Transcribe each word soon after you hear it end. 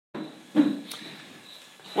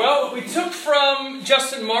Well, what we took from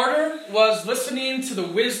Justin Martyr was listening to the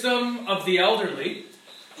wisdom of the elderly.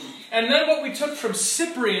 And then what we took from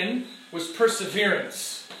Cyprian was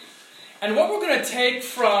perseverance. And what we're going to take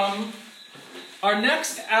from our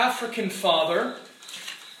next African father,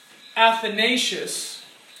 Athanasius,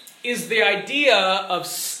 is the idea of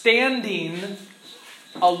standing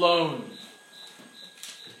alone.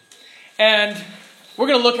 And we're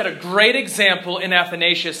going to look at a great example in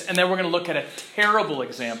Athanasius, and then we're going to look at a terrible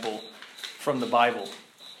example from the Bible.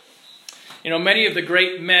 You know, many of the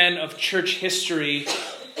great men of church history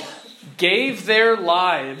gave their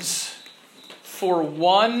lives for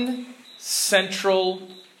one central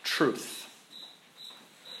truth.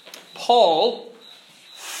 Paul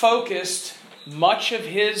focused much of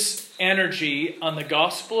his energy on the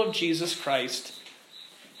gospel of Jesus Christ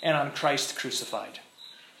and on Christ crucified.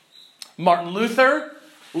 Martin Luther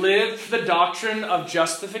lived the doctrine of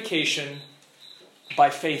justification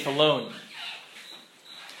by faith alone.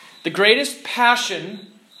 The greatest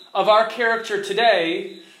passion of our character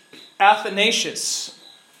today, Athanasius,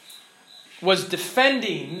 was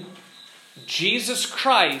defending Jesus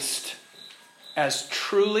Christ as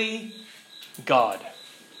truly God.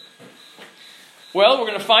 Well, we're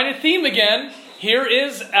going to find a theme again. Here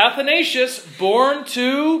is Athanasius, born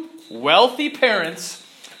to wealthy parents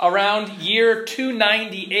around year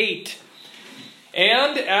 298.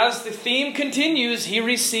 And as the theme continues, he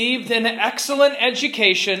received an excellent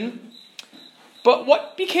education. But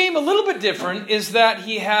what became a little bit different is that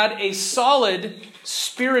he had a solid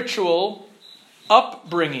spiritual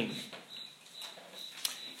upbringing.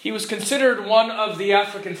 He was considered one of the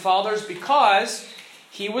African fathers because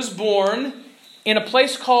he was born in a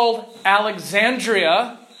place called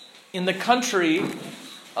Alexandria in the country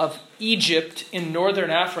of Egypt in northern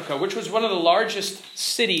Africa, which was one of the largest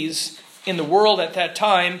cities in the world at that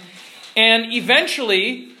time, and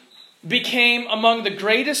eventually became among the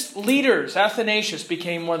greatest leaders. Athanasius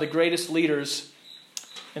became one of the greatest leaders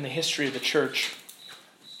in the history of the church.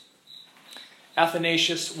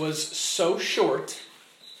 Athanasius was so short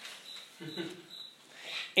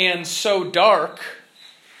and so dark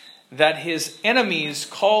that his enemies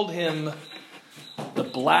called him the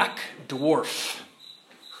Black Dwarf.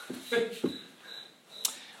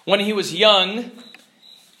 When he was young,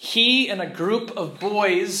 he and a group of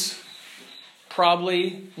boys,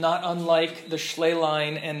 probably not unlike the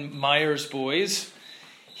Schleyline and Myers boys,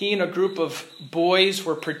 he and a group of boys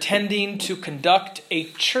were pretending to conduct a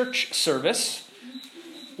church service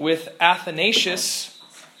with Athanasius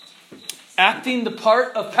acting the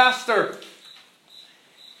part of pastor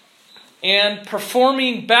and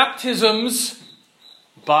performing baptisms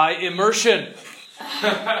by immersion.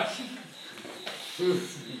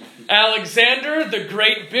 Alexander, the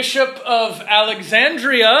great bishop of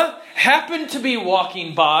Alexandria, happened to be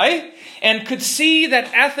walking by and could see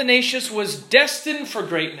that Athanasius was destined for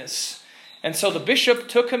greatness. And so the bishop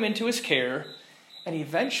took him into his care and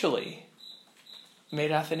eventually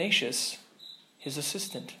made Athanasius his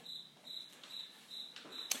assistant.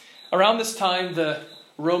 Around this time, the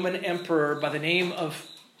Roman emperor by the name of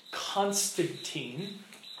Constantine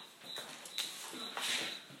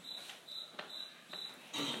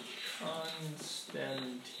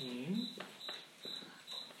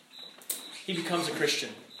he becomes a Christian.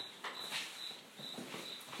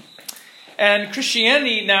 And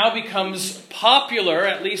Christianity now becomes popular,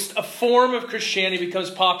 at least a form of Christianity becomes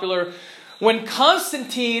popular, when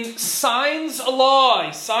Constantine signs a law.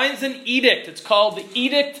 He signs an edict. It's called the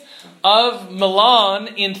Edict of Milan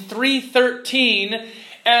in 313.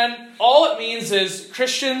 And all it means is,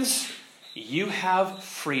 Christians, you have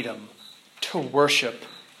freedom to worship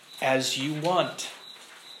as you want.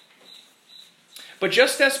 But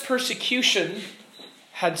just as persecution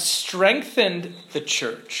had strengthened the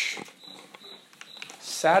church,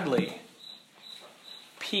 sadly,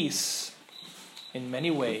 peace in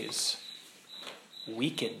many ways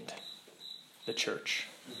weakened the church.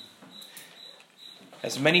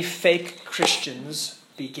 As many fake Christians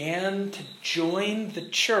began to join the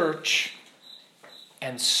church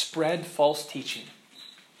and spread false teaching.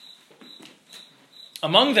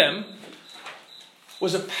 Among them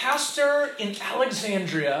was a pastor in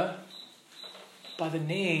Alexandria by the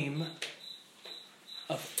name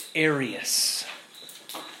of Arius.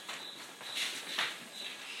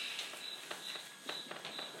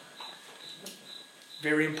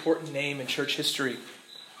 Very important name in church history.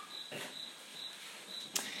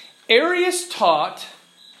 Arius taught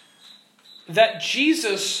that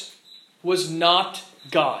Jesus was not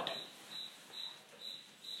God.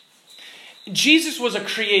 Jesus was a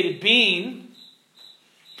created being.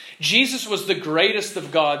 Jesus was the greatest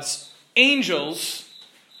of God's angels.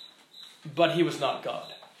 but he was not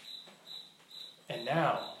God. And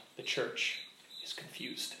now the church is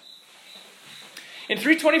confused. In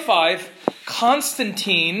 325,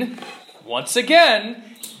 Constantine, once again,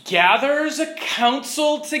 gathers a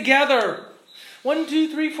council together. 1,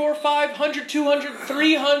 2, 3, 4, 5, 100, 200,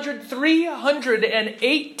 300,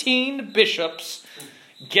 318 bishops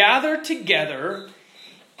gather together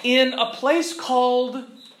in a place called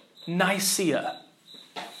Nicaea,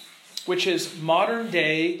 which is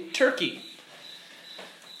modern-day Turkey,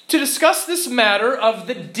 to discuss this matter of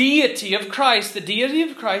the deity of Christ. The deity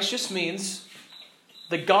of Christ just means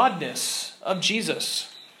the godness of Jesus.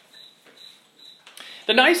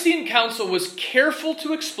 The Nicene Council was careful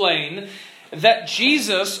to explain that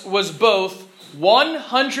Jesus was both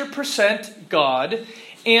 100% God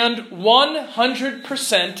and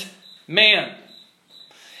 100% man.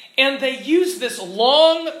 And they use this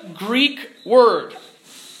long Greek word,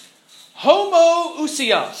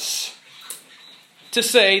 homoousios, to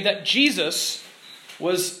say that Jesus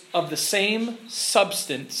was of the same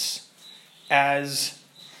substance as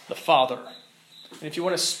the Father. And if you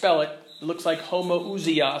want to spell it, it looks like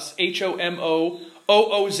homoousios,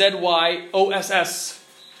 Homoousioss.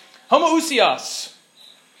 Homoousios.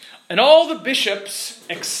 And all the bishops,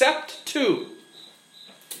 except 2,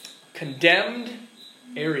 condemned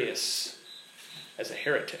Arius as a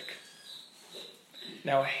heretic.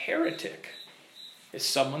 Now, a heretic is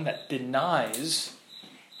someone that denies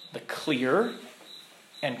the clear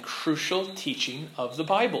and crucial teaching of the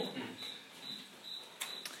Bible.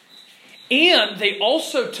 And they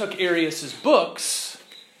also took Arius' books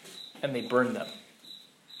and they burned them.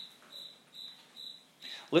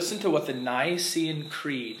 Listen to what the Nicene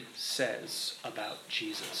Creed says about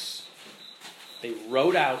Jesus. They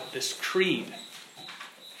wrote out this creed.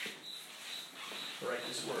 Write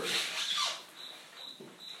this word.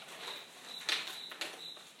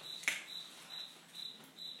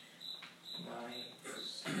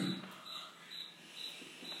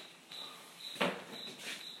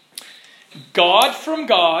 God from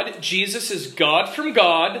God, Jesus is God from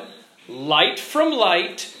God, light from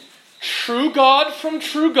light, true God from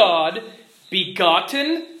true God,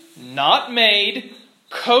 begotten, not made,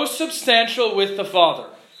 co-substantial with the Father.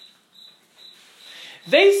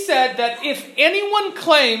 They said that if anyone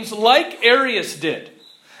claims, like Arius did,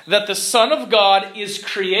 that the Son of God is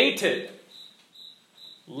created,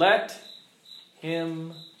 let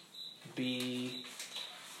him be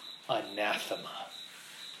anathema.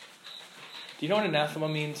 Do you know what anathema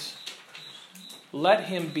means? Let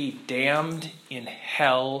him be damned in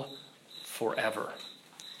hell forever.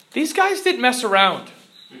 These guys didn't mess around.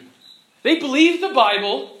 They believed the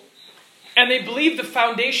Bible, and they believed the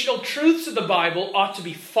foundational truths of the Bible ought to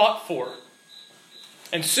be fought for.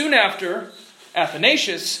 And soon after,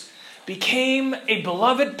 Athanasius became a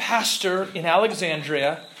beloved pastor in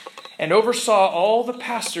Alexandria and oversaw all the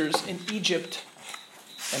pastors in Egypt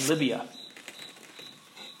and Libya.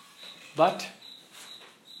 But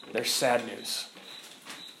there's sad news.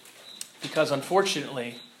 Because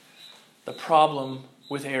unfortunately, the problem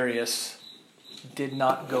with Arius did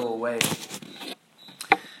not go away.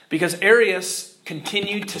 Because Arius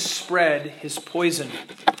continued to spread his poison.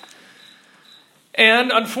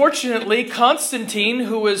 And unfortunately, Constantine,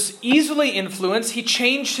 who was easily influenced, he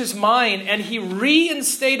changed his mind and he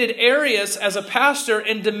reinstated Arius as a pastor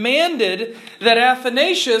and demanded that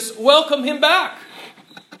Athanasius welcome him back.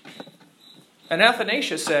 And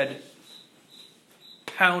Athanasius said,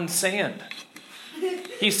 "Pound sand."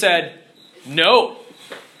 He said, "No."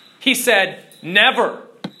 He said, "Never."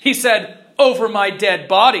 He said, "Over my dead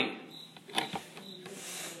body."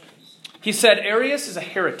 He said, "Arius is a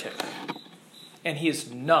heretic, and he is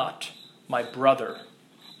not my brother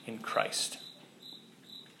in Christ."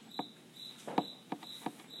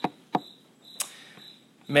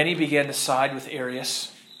 Many began to side with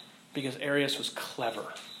Arius because Arius was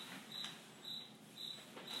clever.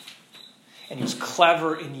 And he was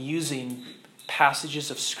clever in using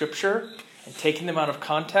passages of Scripture and taking them out of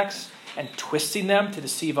context and twisting them to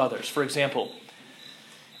deceive others. For example,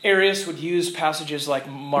 Arius would use passages like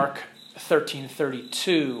Mark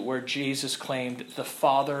 13:32, where Jesus claimed, "The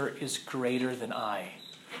Father is greater than I."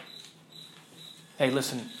 Hey,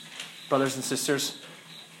 listen, brothers and sisters,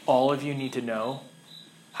 all of you need to know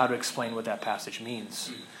how to explain what that passage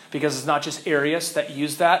means. Because it's not just Arius that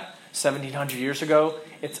used that 1700 years ago.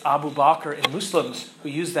 It's Abu Bakr and Muslims who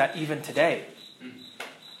use that even today.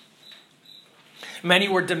 Many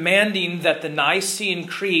were demanding that the Nicene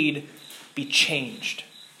Creed be changed.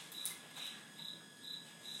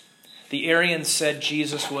 The Arians said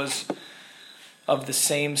Jesus was of the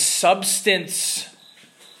same substance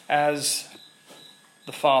as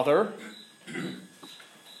the Father,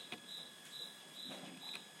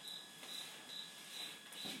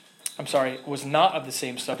 was not of the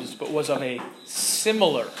same substance, but was of a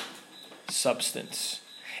similar substance.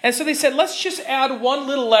 And so they said, let's just add one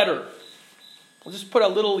little letter. We'll just put a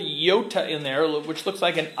little iota in there, which looks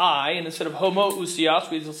like an I, and instead of homoousios,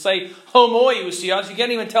 we'll say homoiousios. You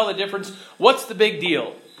can't even tell the difference. What's the big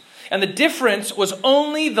deal? And the difference was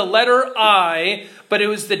only the letter I, but it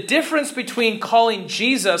was the difference between calling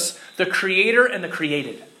Jesus the Creator and the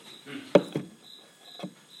created.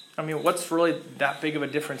 I mean, what's really that big of a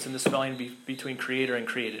difference in the spelling between Creator and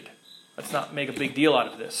created? Let's not make a big deal out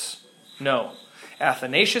of this. No.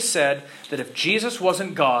 Athanasius said that if Jesus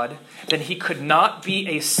wasn't God, then he could not be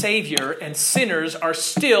a Savior, and sinners are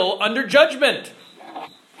still under judgment.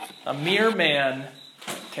 A mere man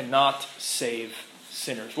cannot save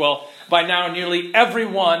sinners. Well, by now nearly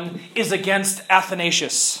everyone is against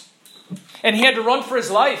Athanasius. And he had to run for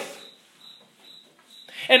his life.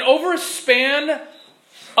 And over a span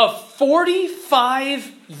of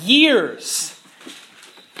 45 years,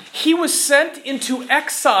 he was sent into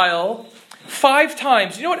exile 5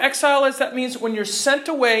 times. You know what exile is? That means when you're sent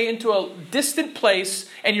away into a distant place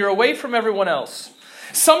and you're away from everyone else.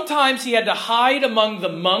 Sometimes he had to hide among the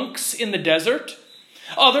monks in the desert.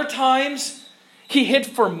 Other times he hid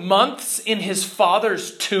for months in his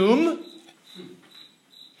father's tomb.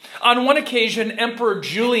 On one occasion, Emperor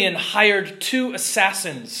Julian hired 2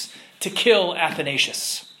 assassins to kill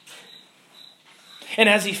Athanasius. And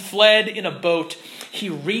as he fled in a boat, he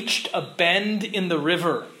reached a bend in the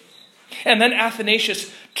river. And then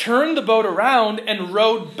Athanasius turned the boat around and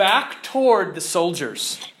rowed back toward the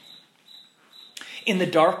soldiers. In the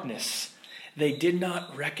darkness, they did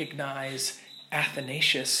not recognize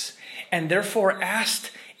Athanasius and therefore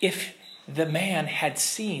asked if the man had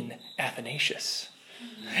seen Athanasius.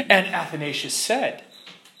 And Athanasius said,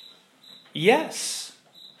 "Yes,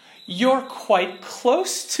 you're quite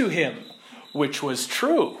close to him," which was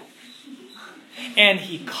true. And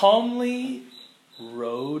he calmly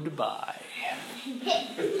rode by.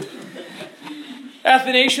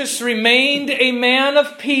 Athanasius remained a man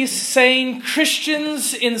of peace, saying,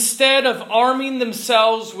 "Christians, instead of arming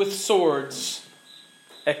themselves with swords,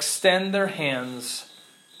 extend their hands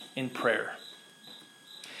in prayer."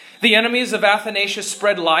 The enemies of Athanasius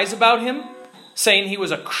spread lies about him, saying he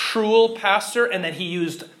was a cruel pastor and that he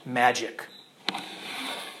used magic.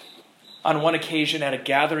 On one occasion, at a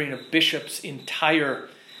gathering of bishops in Tyre,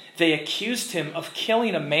 they accused him of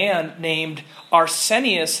killing a man named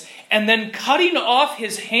Arsenius and then cutting off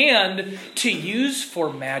his hand to use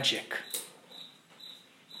for magic.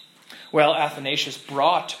 Well, Athanasius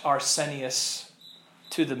brought Arsenius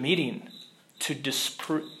to the meeting to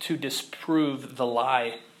disprove the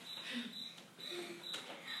lie.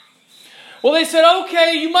 Well, they said,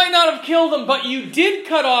 "Okay, you might not have killed him, but you did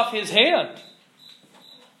cut off his hand."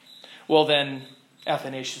 Well, then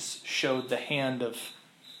Athanasius showed the hand of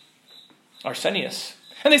Arsenius.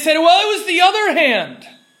 And they said, "Well, it was the other hand."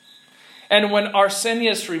 And when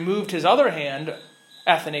Arsenius removed his other hand,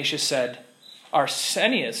 Athanasius said,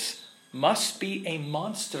 "Arsenius must be a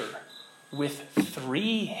monster with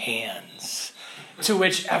 3 hands." To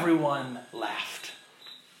which everyone laughed.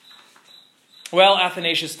 Well,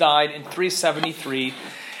 Athanasius died in 373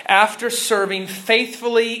 after serving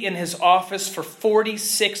faithfully in his office for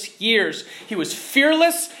 46 years. He was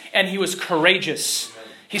fearless and he was courageous.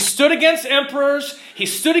 He stood against emperors, he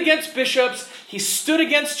stood against bishops, he stood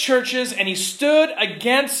against churches, and he stood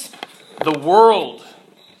against the world.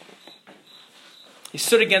 He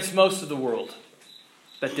stood against most of the world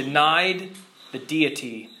that denied the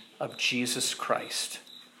deity of Jesus Christ.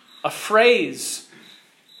 A phrase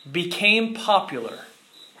became popular: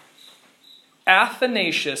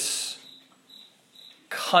 Athanasius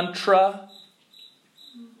contra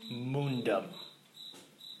mundum.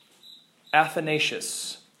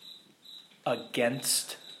 Athanasius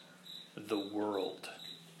against the world.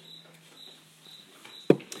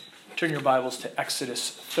 Turn your Bibles to Exodus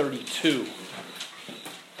 32.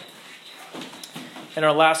 In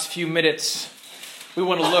our last few minutes, we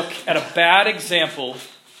want to look at a bad example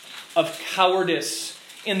of cowardice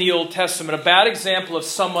in the Old Testament, a bad example of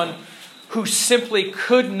someone who simply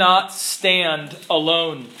could not stand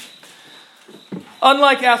alone.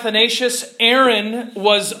 Unlike Athanasius, Aaron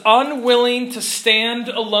was unwilling to stand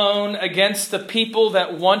alone against the people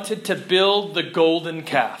that wanted to build the golden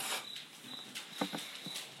calf.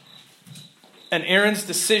 And Aaron's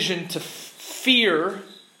decision to fear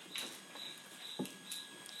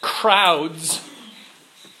crowds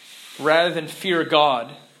rather than fear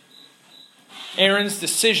God, Aaron's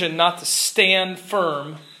decision not to stand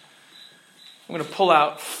firm, I'm going to pull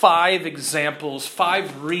out 5 examples,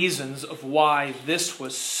 5 reasons of why this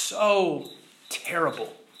was so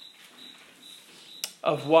terrible,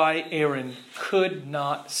 of why Aaron could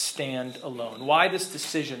not stand alone, why this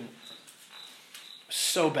decision was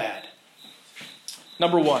so bad.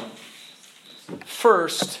 Number 1,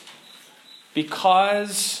 first,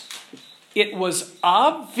 because it was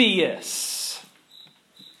obvious.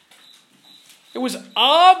 It was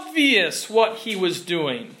obvious what he was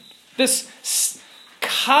doing. This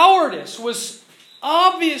cowardice was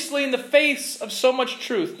obviously in the face of so much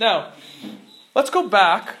truth. Now, let's go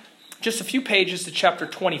back just a few pages to chapter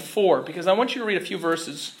 24, because I want you to read a few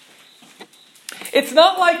verses. It's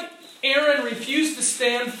not like Aaron refused to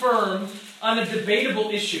stand firm on a debatable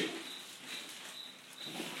issue.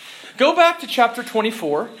 Go back to chapter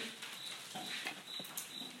 24.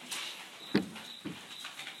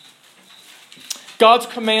 God's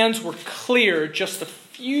commands were clear just a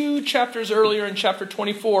few chapters earlier in chapter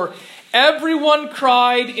 24. Everyone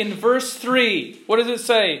cried in verse 3. What does it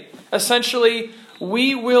say? Essentially,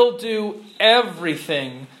 we will do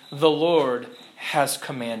everything the Lord has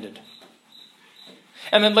commanded.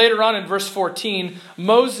 And then later on in verse 14,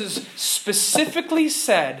 Moses specifically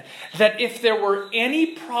said that if there were any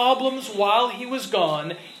problems while he was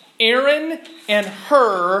gone, Aaron and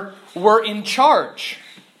Hur were in charge.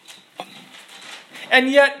 And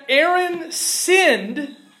yet Aaron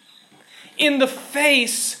sinned in the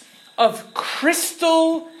face of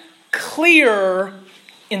crystal clear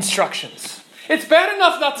instructions. It's bad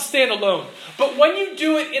enough not to stand alone, but when you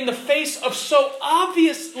do it in the face of so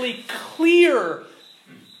obviously clear,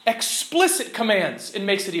 explicit commands, it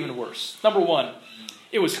makes it even worse. Number 1,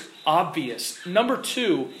 it was obvious. Number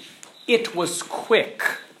 2, it was quick.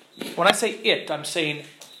 When I say it, I'm saying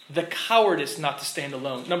the cowardice not to stand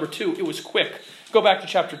alone. Number 2, it was quick. Go back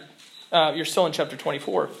to you're still in chapter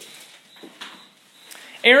 24.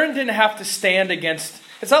 Aaron didn't have to stand against,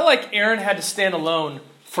 it's not like Aaron had to stand alone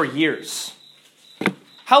for years.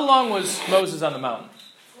 How long was Moses on the mountain?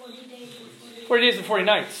 40 days and 40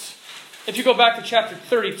 nights. If you go back to chapter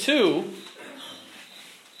 32,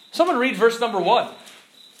 someone read verse number 1.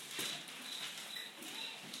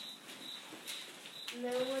 Now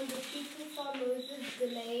when the people saw Moses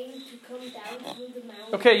delaying to come down through the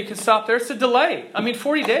mountain. Okay, you can stop there. It's a delay.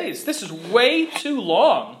 40 days. This is way too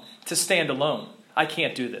long to stand alone. I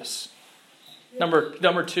can't do this.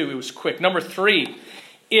 Number 2, it was quick. Number 3,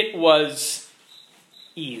 it was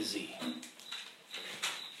easy.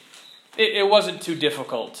 It wasn't too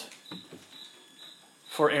difficult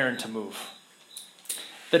for Aaron to move.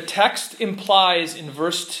 The text implies in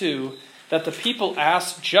verse 2 that the people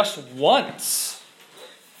asked just once,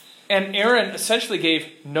 and Aaron essentially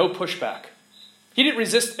gave no pushback. He didn't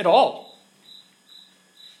resist at all.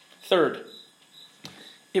 Third,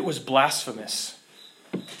 it was blasphemous.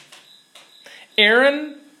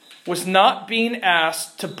 Aaron was not being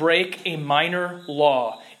asked to break a minor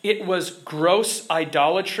law. It was gross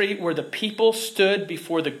idolatry where the people stood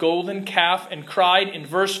before the golden calf and cried in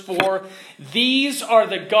verse 4, "These are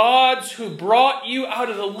the gods who brought you out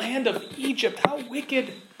of the land of Egypt." How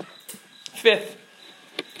wicked. Fifth,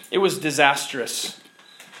 it was disastrous.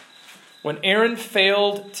 When Aaron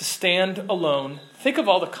failed to stand alone, think of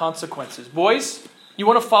all the consequences. Boys, you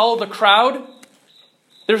want to follow the crowd?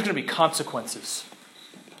 There's going to be consequences.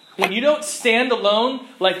 When you don't stand alone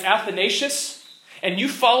like Athanasius and you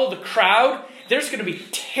follow the crowd, there's going to be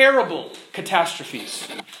terrible catastrophes.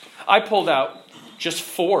 I pulled out just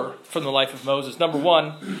 4 from the life of Moses. Number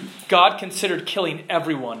 1, God considered killing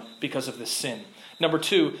everyone because of this sin. Number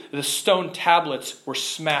 2, the stone tablets were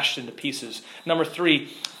smashed into pieces. Number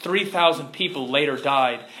 3, 3,000 people later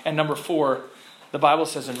died. And number 4, the Bible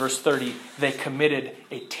says in verse 30, they committed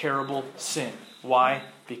a terrible sin. Why?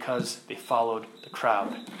 Because they followed the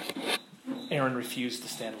crowd. Aaron refused to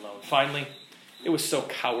stand alone. Finally, it was so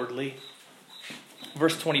cowardly.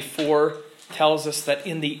 Verse 24 tells us that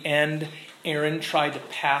in the end, Aaron tried to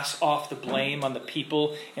pass off the blame on the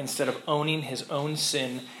people instead of owning his own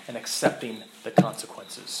sin and accepting the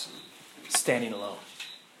consequences. Standing alone.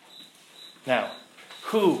 Now,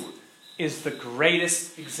 who is the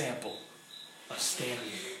greatest example of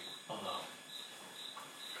standing alone?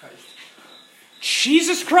 Christ.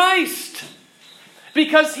 Jesus Christ!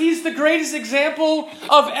 Because he's the greatest example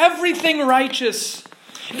of everything righteous.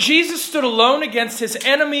 Jesus stood alone against his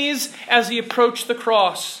enemies as he approached the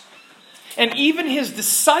cross. And even his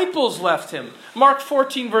disciples left him. Mark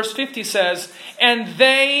 14 verse 50 says, "And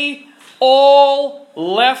they all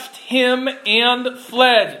left him and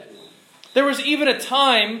fled." There was even a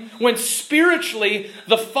time when spiritually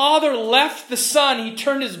the Father left the Son. He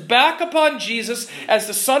turned his back upon Jesus as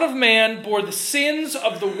the Son of Man bore the sins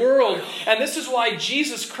of the world. And this is why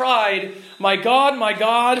Jesus cried, my God,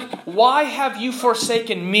 why have you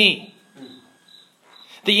forsaken me?"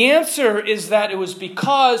 The answer is that it was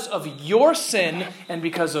because of your sin and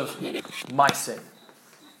because of my sin.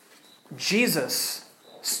 Jesus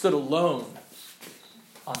stood alone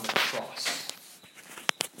on the cross.